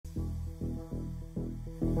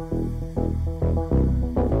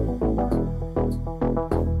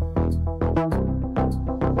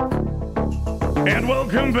And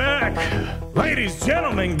welcome back, ladies,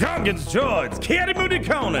 gentlemen, Gungans, George, Kitty Moody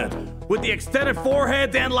Conant, with the extended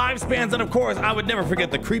foreheads and lifespans, and of course, I would never forget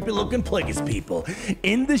the creepy-looking Plagueis people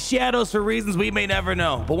in the shadows for reasons we may never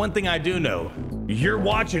know. But one thing I do know, you're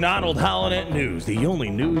watching Arnold Holinet News, the only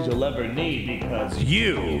news you'll ever need, because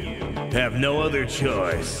you have no other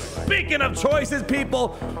choice. Speaking of choices,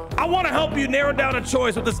 people, I want to help you narrow down a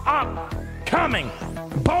choice with this upcoming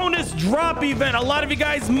bonus drop event. A lot of you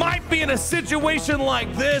guys might be in a situation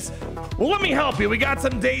like this. Well, let me help you. We got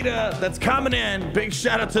some data that's coming in. Big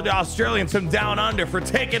shout out to the Australians from Down Under for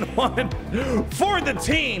taking one for the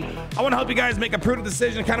team. I want to help you guys make a prudent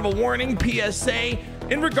decision, kind of a warning, PSA,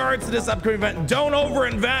 in regards to this upcoming event. Don't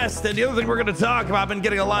overinvest. And the other thing we're going to talk about, I've been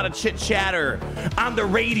getting a lot of chit chatter on the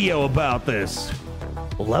radio about this.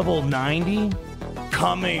 Level 90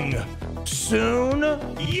 coming soon.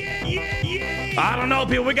 Yeah. I don't know,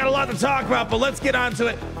 people. We got a lot to talk about, but let's get on to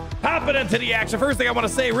it. Hopping into the action. First thing I want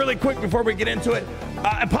to say really quick before we get into it,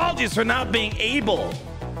 apologies for not being able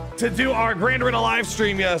to do our Grand Arena live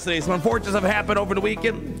stream yesterday. Some unfortunates have happened over the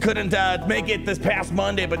weekend. Couldn't make it this past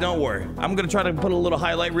Monday, but don't worry. I'm going to try to put a little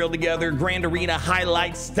highlight reel together, Grand Arena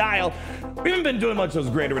highlight style. We haven't been doing much of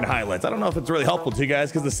those Grand Arena highlights. I don't know if it's really helpful to you guys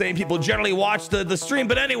because the same people generally watch the stream.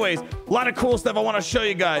 But anyways, a lot of cool stuff I want to show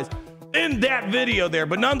you guys in that video there.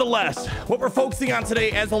 But nonetheless, what we're focusing on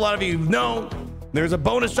today, as a lot of you know, there's a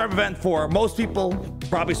bonus drop event for most people,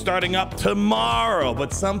 probably starting up tomorrow,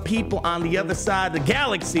 but some people on the other side of the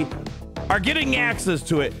galaxy are getting access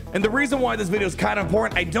to it. And the reason why this video is kind of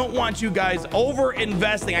important, I don't want you guys over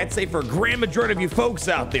investing, I'd say for a grand majority of you folks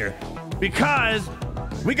out there, because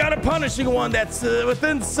we got a punishing one that's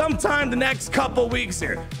within sometime the next couple weeks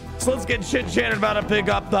here. So let's get chit-chatted about it, pick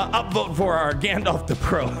up the upvote for our Gandalf the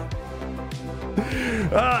Pro.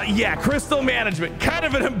 Yeah, crystal management, kind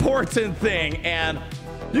of an important thing, and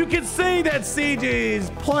you can see that CJ is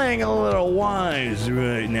playing a little wise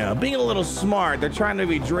right now, being a little smart. They're trying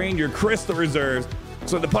to drain your crystal reserves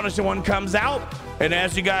so the punishing one comes out. And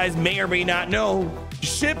as you guys may or may not know,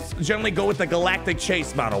 ships generally go with the galactic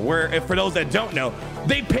chase model, where, if for those that don't know,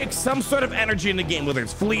 they pick some sort of energy in the game, whether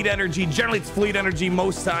it's fleet energy, generally it's fleet energy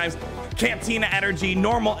most times, cantina energy,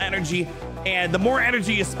 normal energy. And the more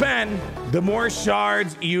energy you spend, the more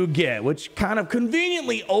shards you get, which kind of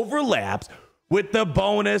conveniently overlaps with the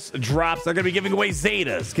bonus drops. They're going to be giving away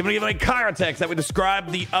Zetas, giving away Kyrotechs that we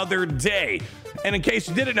described the other day. And in case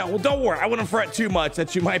you didn't know, well, don't worry, I wouldn't fret too much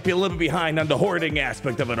that you might be a little behind on the hoarding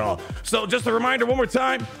aspect of it all. So just a reminder one more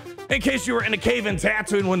time, in case you were in a cave in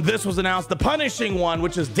Tatooine when this was announced, the punishing one,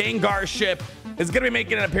 which is Dengar's ship, is going to be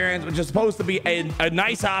making an appearance, which is supposed to be a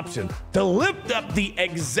nice option to lift up the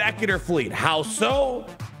Executor fleet. How so?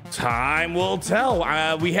 Time will tell.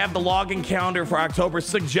 We have the login calendar for October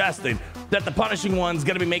suggesting that the punishing one's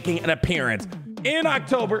going to be making an appearance in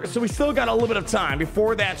October, so we still got a little bit of time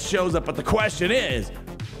before that shows up. But the question is,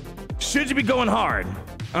 should you be going hard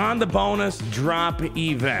on the bonus drop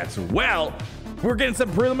events? Well, we're getting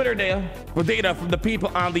some preliminary data from the people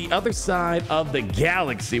on the other side of the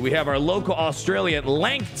galaxy. We have our local Australian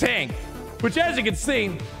Lank tank, which, as you can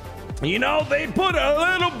see, you know, they put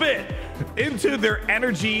a little bit into their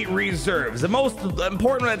energy reserves. The most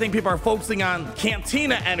important one I think people are focusing on,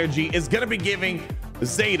 Cantina energy, is going to be giving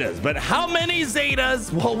Zetas. But how many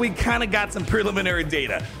Zetas? Well, we kind of got some preliminary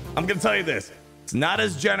data. I'm going to tell you this. It's not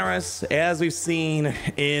as generous as we've seen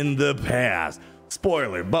in the past.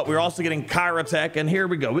 Spoiler, but we're also getting Kyrotech, and here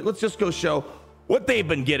we go. Let's just go show what they've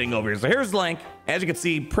been getting over here. So here's Link. As you can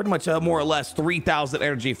see, pretty much more or less 3,000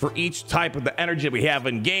 energy for each type of the energy that we have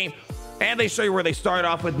in game. And they show you where they start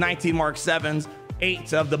off with 19 Mark 7s,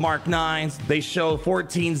 8 of the Mark 9s. They show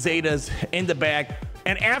 14 Zetas in the bag.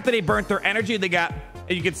 And after they burnt their energy, they got,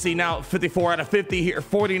 you can see now, 54 out of 50 here,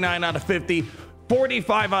 49 out of 50,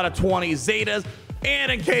 45 out of 20 Zetas.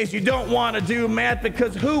 And in case you don't want to do math,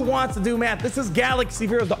 because who wants to do math? This is Galaxy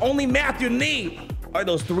Heroes. The only math you need are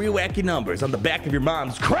those 3 wacky numbers on the back of your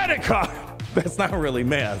mom's credit card. That's not really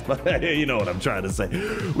math, but you know what I'm trying to say.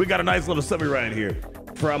 We got a nice little summary right here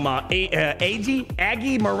from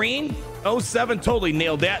Aggie Marine 07. Totally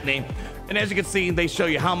nailed that name. And as you can see, they show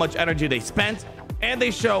you how much energy they spent. And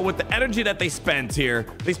they show with the energy that they spent here,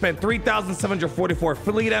 they spent 3,744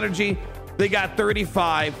 fleet energy. They got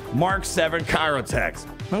 35 Mark 7 Kyrotechs.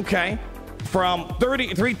 Okay. From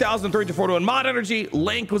 3,341 mod energy,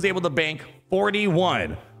 Link was able to bank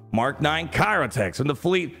 41 Mark 9 Kyrotechs in the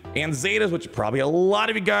fleet, and Zetas, which probably a lot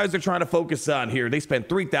of you guys are trying to focus on here. They spent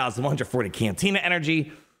 3,140 Cantina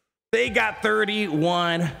energy. They got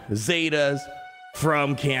 31 Zetas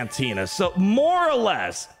from Cantina. So more or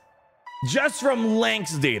less, just from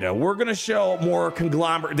Lank's data, we're going to show more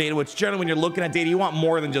conglomerate data, which generally when you're looking at data, you want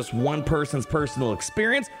more than just one person's personal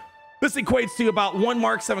experience. This equates to about 1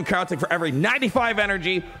 Mark 7 Cryotech for every 95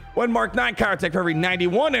 energy, 1 Mark 9 Cryotech for every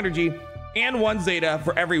 91 energy, and 1 Zeta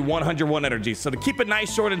for every 101 energy. So to keep it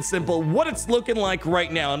nice, short, and simple, what it's looking like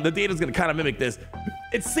right now, and the data is going to kind of mimic this,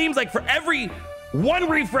 it seems like for every 1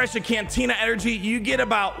 refresh of Cantina energy, you get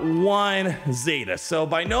about 1 Zeta. So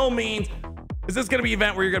by no means is this going to be an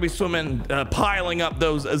event where you're going to be swimming, piling up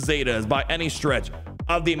those Zetas by any stretch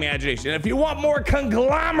of the imagination. And if you want more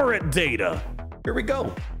conglomerate data, here we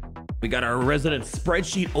go. We got our resident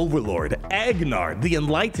spreadsheet overlord, Agnar, the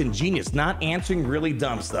enlightened genius, not answering really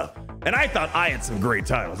dumb stuff. And I thought I had some great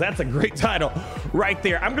titles. That's a great title right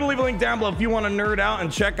there. I'm gonna leave a link down below if you wanna nerd out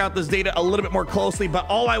and check out this data a little bit more closely, but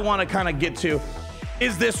all I wanna kinda get to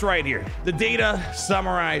is this right here. The data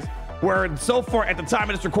summarized, where so far at the time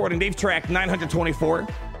of this recording, they've tracked 924.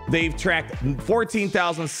 They've tracked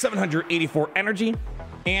 14,784 energy.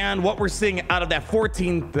 And what we're seeing out of that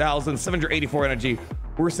 14,784 energy,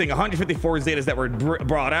 we're seeing 154 Zetas that were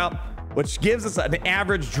brought out, which gives us an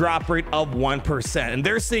average drop rate of 1%. And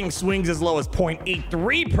they're seeing swings as low as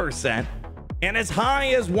 0.83% and as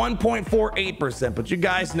high as 1.48%. But you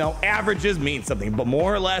guys know averages mean something, but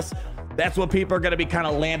more or less, that's what people are going to be kind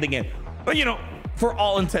of landing in. But you know, for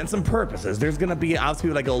all intents and purposes, there's going to be obviously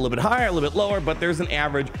people that go a little bit higher, a little bit lower, but there's an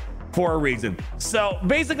average for a reason. So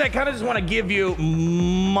basically, I kind of just want to give you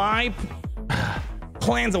my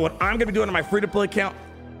plans on what I'm going to be doing on my free-to-play account.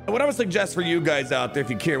 And what I would suggest for you guys out there, if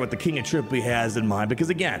you care what the King of Tripoli has in mind, because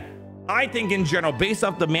again, I think in general, based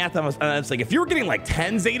off the math, it's like if you were getting like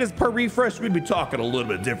 10 Zetas per refresh, we'd be talking a little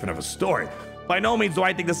bit different of a story. By no means do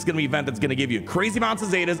I think this is going to be an event that's going to give you crazy amounts of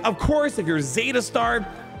Zetas. Of course, if you're Zeta starved,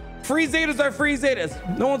 free Zetas are free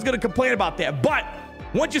Zetas. No one's going to complain about that. But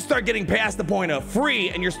once you start getting past the point of free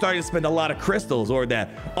and you're starting to spend a lot of crystals or that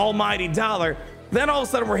almighty dollar, then all of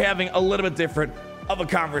a sudden we're having a little bit different of a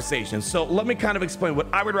conversation. So let me kind of explain what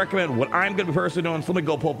I would recommend, what I'm going to be personally doing. So let me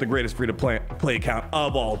go pull up the greatest free-to-play account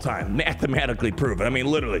of all time, mathematically proven. I mean,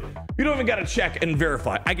 literally, you don't even got to check and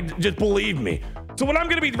verify. I can just believe me. So what I'm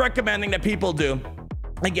going to be recommending that people do,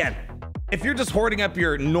 again, if you're just hoarding up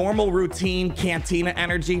your normal routine Cantina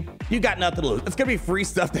energy, you got nothing to lose. It's going to be free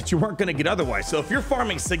stuff that you weren't going to get otherwise. So if you're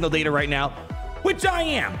farming signal data right now, which I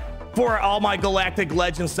am, for all my galactic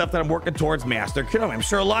legend stuff that I'm working towards master killing. I'm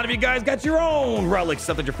sure a lot of you guys got your own relic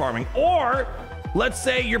stuff that you're farming. Or let's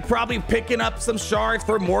say you're probably picking up some shards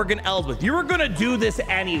for Morgan Elsbeth. You were gonna do this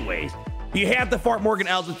anyways. You have to fart Morgan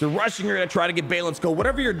Elsbeth, you're rushing her to try to get Balance Gold,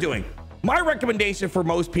 whatever you're doing. My recommendation for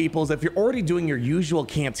most people is if you're already doing your usual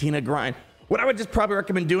Cantina grind, what I would just probably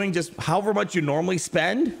recommend doing, just however much you normally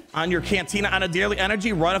spend on your Cantina on a daily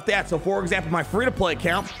energy, run up that. So for example, my free-to-play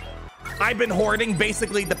account, I've been hoarding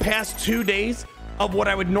basically the past 2 days of what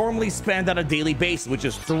I would normally spend on a daily basis, which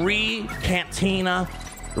is 3 Cantina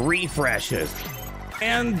refreshes.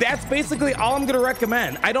 And that's basically all I'm going to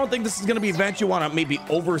recommend. I don't think this is going to be an event you want to maybe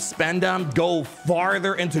overspend on, go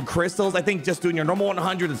farther into crystals. I think just doing your normal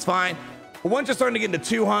 100 is fine. But once you're starting to get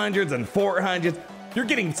into 200s and 400s, you're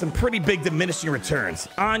getting some pretty big diminishing returns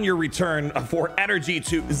on your return for energy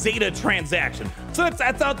to Zeta transaction. So that's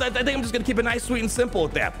out. I think I'm just going to keep it nice, sweet, and simple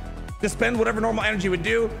with that. Just spend whatever normal energy would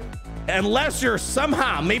do, unless you're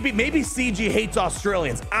somehow, maybe CG hates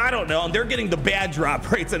Australians. I don't know, and they're getting the bad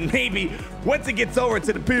drop rates, and maybe once it gets over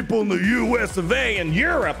to the people in the US of A and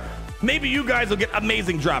Europe, maybe you guys will get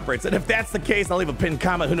amazing drop rates. And if that's the case, I'll leave a pinned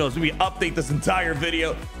comment. Who knows, maybe update this entire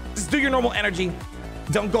video. Just do your normal energy.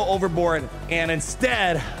 Don't go overboard. And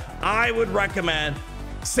instead, I would recommend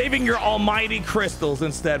saving your almighty crystals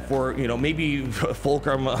instead for, you know, maybe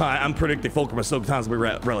Fulcrum. I'm predicting Fulcrum Ahsoka Tano's will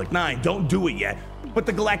be Relic 9. Don't do it yet. But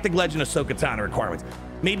the Galactic Legend Ahsoka Tano requirements.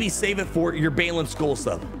 Maybe save it for your Balin Skull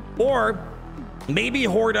stuff. Or maybe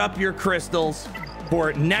hoard up your crystals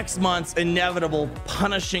for next month's inevitable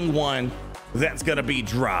punishing one that's gonna be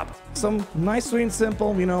dropped. Some nice, sweet, and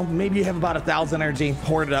simple, you know, maybe you have about 1,000 energy,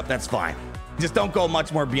 hoard it up, that's fine. Just don't go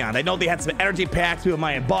much more beyond. I know they had some energy packs, people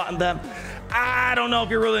might have bought them. I don't know if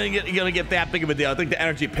you're really gonna get that big of a deal. I think the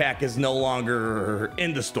energy pack is no longer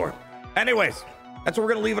in the store. Anyways, that's where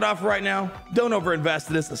we're gonna leave it off right now. Don't overinvest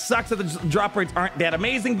in this. It sucks that the drop rates aren't that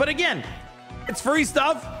amazing, but again, it's free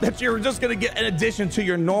stuff that you're just gonna get in addition to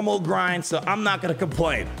your normal grind, so I'm not gonna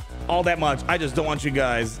complain all that much. I just don't want you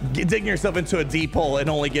guys digging yourself into a deep hole and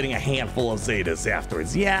only getting a handful of Zetas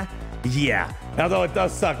afterwards. Yeah. Although it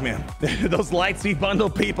does suck, man. Those Lightspeed bundle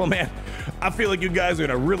people, man. I feel like you guys are in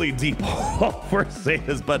a really deep hole for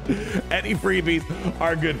Zetas, but any freebies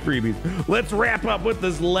are good freebies. Let's wrap up with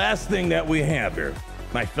this last thing that we have here.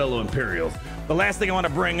 my fellow Imperials. The last thing I want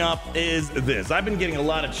to bring up is this. I've been getting a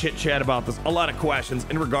lot of chit chat about this, a lot of questions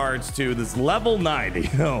in regards to this level 90.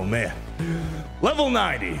 Oh man, level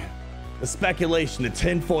 90, the speculation, the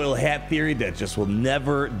tinfoil hat theory that just will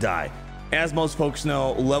never die. As most folks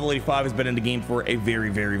know, level 85 has been in the game for a very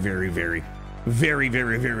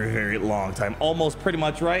long time. Almost pretty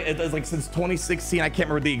much, right? It's like since 2016. I can't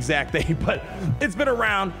remember the exact date, but it's been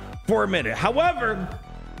around for a minute. However,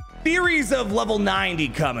 theories of level 90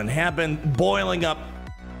 coming have been boiling up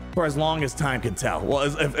for as long as time can tell.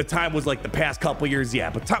 Well, if time was like the past couple years, yeah,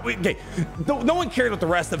 but time, okay, no one cared about the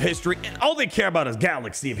rest of history. All they care about is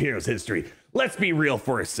Galaxy of Heroes history. Let's be real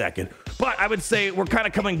for a second. But I would say we're kind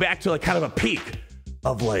of coming back to like kind of a peak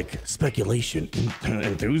of like speculation,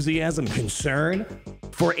 enthusiasm, concern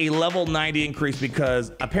for a level 90 increase,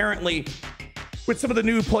 because apparently with some of the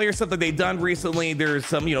new player stuff that they've done recently, there's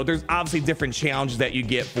some, there's obviously different challenges that you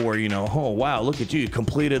get for, oh wow, look at you,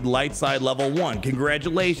 completed light side level 1,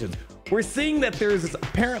 congratulations. We're seeing that there's this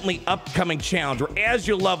apparently upcoming challenge where as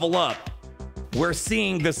you level up, we're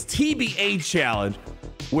seeing this TBA challenge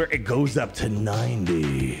where it goes up to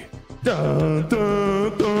 90. Dun,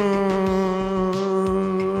 dun, dun.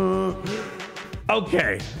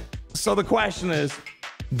 Okay, so the question is,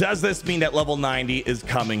 does this mean that level 90 is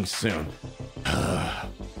coming soon?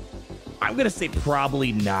 I'm gonna say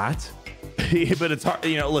probably not, but it's hard.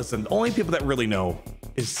 Listen, the only people that really know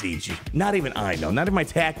is CG. Not even I know. Not even my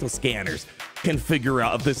tactile scanners can figure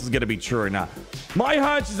out if this is gonna be true or not. My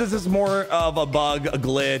hunch is this is more of a bug, a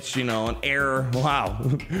glitch, an error. Wow,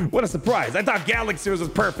 what a surprise! I thought Galaxy was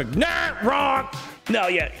perfect. Nah, wrong. No,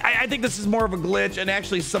 yeah, I think this is more of a glitch, and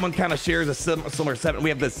actually, someone kind of shares a similar sentiment. We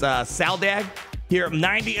have this Saldag. Here,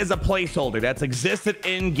 90 is a placeholder that's existed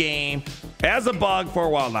in game as a bug for a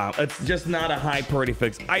while now. It's just not a high priority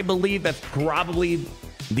fix. I believe that's probably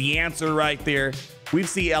the answer right there. We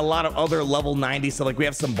see a lot of other level 90, so like we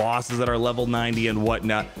have some bosses that are level 90 and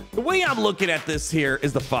whatnot. The way I'm looking at this here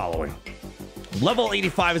is the following. Level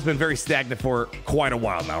 85 has been very stagnant for quite a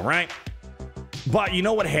while now, right? But you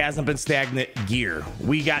know what hasn't been stagnant? Gear.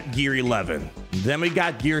 We got gear 11. Then we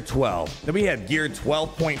got gear 12. Then we had gear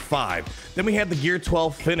 12.5. Then we had the gear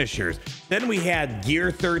 12 finishers. Then we had gear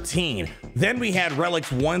 13. Then we had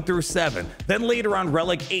relics 1 through 7. Then later on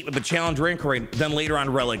relic 8 with the challenge rank rate. Then later on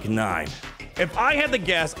relic 9. If I had to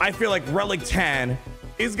guess, I feel like relic 10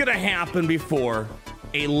 is gonna happen before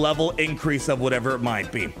a level increase of whatever it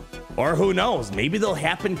might be. Or who knows, maybe they'll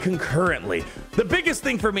happen concurrently. The biggest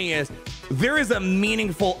thing for me is there is a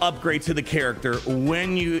meaningful upgrade to the character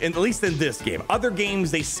when you, at least in this game. Other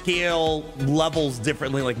games, they scale levels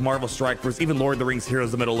differently, like Marvel Strike Force, even Lord of the Rings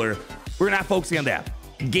Heroes of Middle-earth. We're not focusing on that.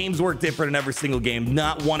 Games work different in every single game.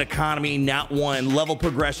 Not one economy, not one level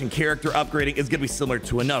progression. Character upgrading is gonna be similar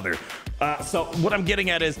to another. So what I'm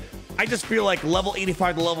getting at is, I just feel like level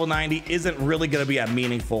 85 to level 90 isn't really going to be a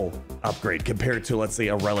meaningful upgrade compared to, let's say,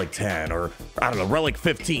 a relic 10 or, I don't know, relic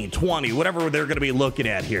 15, 20, whatever they're going to be looking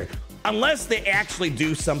at here. Unless they actually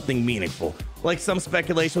do something meaningful. Like some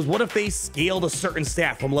speculations, what if they scaled a certain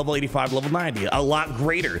stat from level 85 to level 90, a lot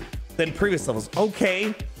greater than previous levels?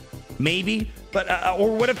 Okay, maybe. But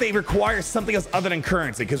or what if they require something else other than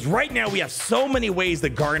currency? Because right now we have so many ways to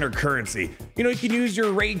garner currency. You can use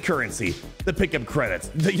your raid currency to pick up credits.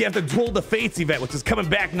 You have the Duel the Fates event, which is coming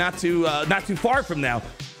back not too far from now.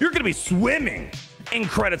 You're gonna be swimming in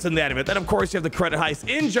credits in that event. Then of course you have the credit heist.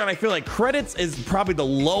 In general, I feel like credits is probably the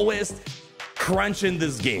lowest crunch in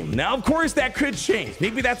this game. Now, of course, that could change.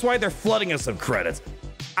 Maybe that's why they're flooding us with credits.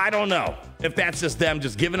 I don't know if that's just them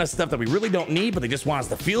just giving us stuff that we really don't need, but they just want us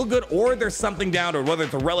to feel good, or there's something down to whether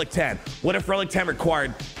it's a relic 10. What if relic 10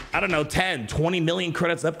 required, I don't know, 10, 20 million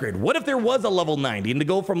credits upgrade? What if there was a level 90 and to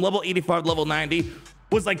go from level 85 to level 90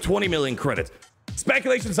 was like 20 million credits?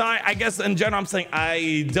 Speculations, I guess in general, I'm saying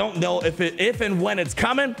I don't know if and when it's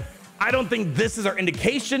coming. I don't think this is our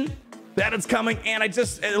indication that it's coming. And I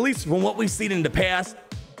just, at least from what we've seen in the past,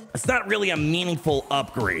 it's not really a meaningful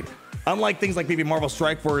upgrade. Unlike things like maybe Marvel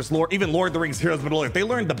Strike Force, even Lord of the Rings Heroes of Middle-earth, they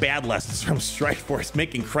learned the bad lessons from Strike Force,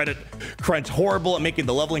 making credit crunch horrible and making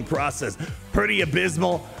the leveling process pretty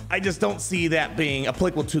abysmal. I just don't see that being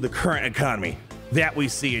applicable to the current economy that we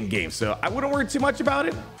see in games. So I wouldn't worry too much about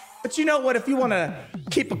it. But you know what? If you want to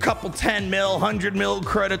keep a couple 10 mil, 100 mil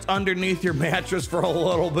credits underneath your mattress for a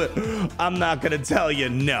little bit, I'm not going to tell you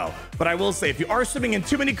no. But I will say, if you are swimming in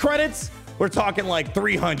too many credits, we're talking like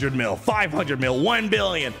 300 mil, 500 mil, 1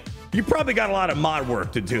 billion. You probably got a lot of mod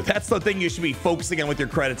work to do. That's the thing you should be focusing on with your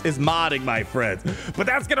credits, is modding, my friends. But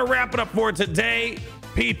that's gonna wrap it up for today,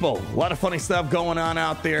 people. A lot of funny stuff going on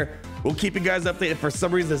out there. We'll keep you guys updated. For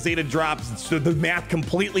some reason, the Zeta drops, so the math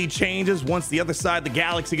completely changes once the other side of the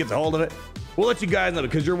galaxy gets a hold of it. We'll let you guys know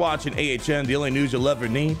because you're watching AHN, the only news you'll ever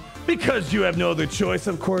need. Because you have no other choice,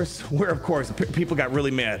 of course. People got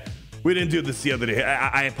really mad. We didn't do this the other day.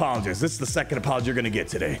 I apologize. This is the second apology you're going to get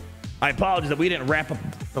today. I apologize that we didn't wrap up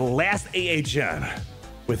the last AHN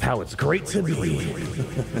with how it's great to be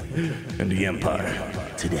in the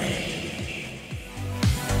Empire today.